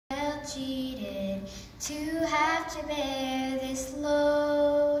cheated to have to bear this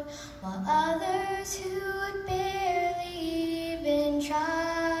load, while others who would barely even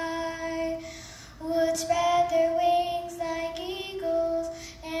try would spread their wings like eagles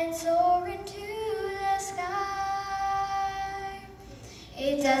and soar into the sky.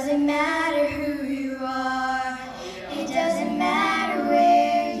 It doesn't matter who you are, it doesn't matter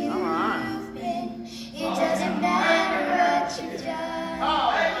where you've been, it doesn't matter what you've done.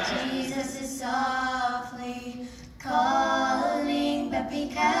 Jesus is softly calling, but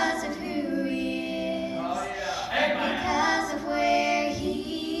because of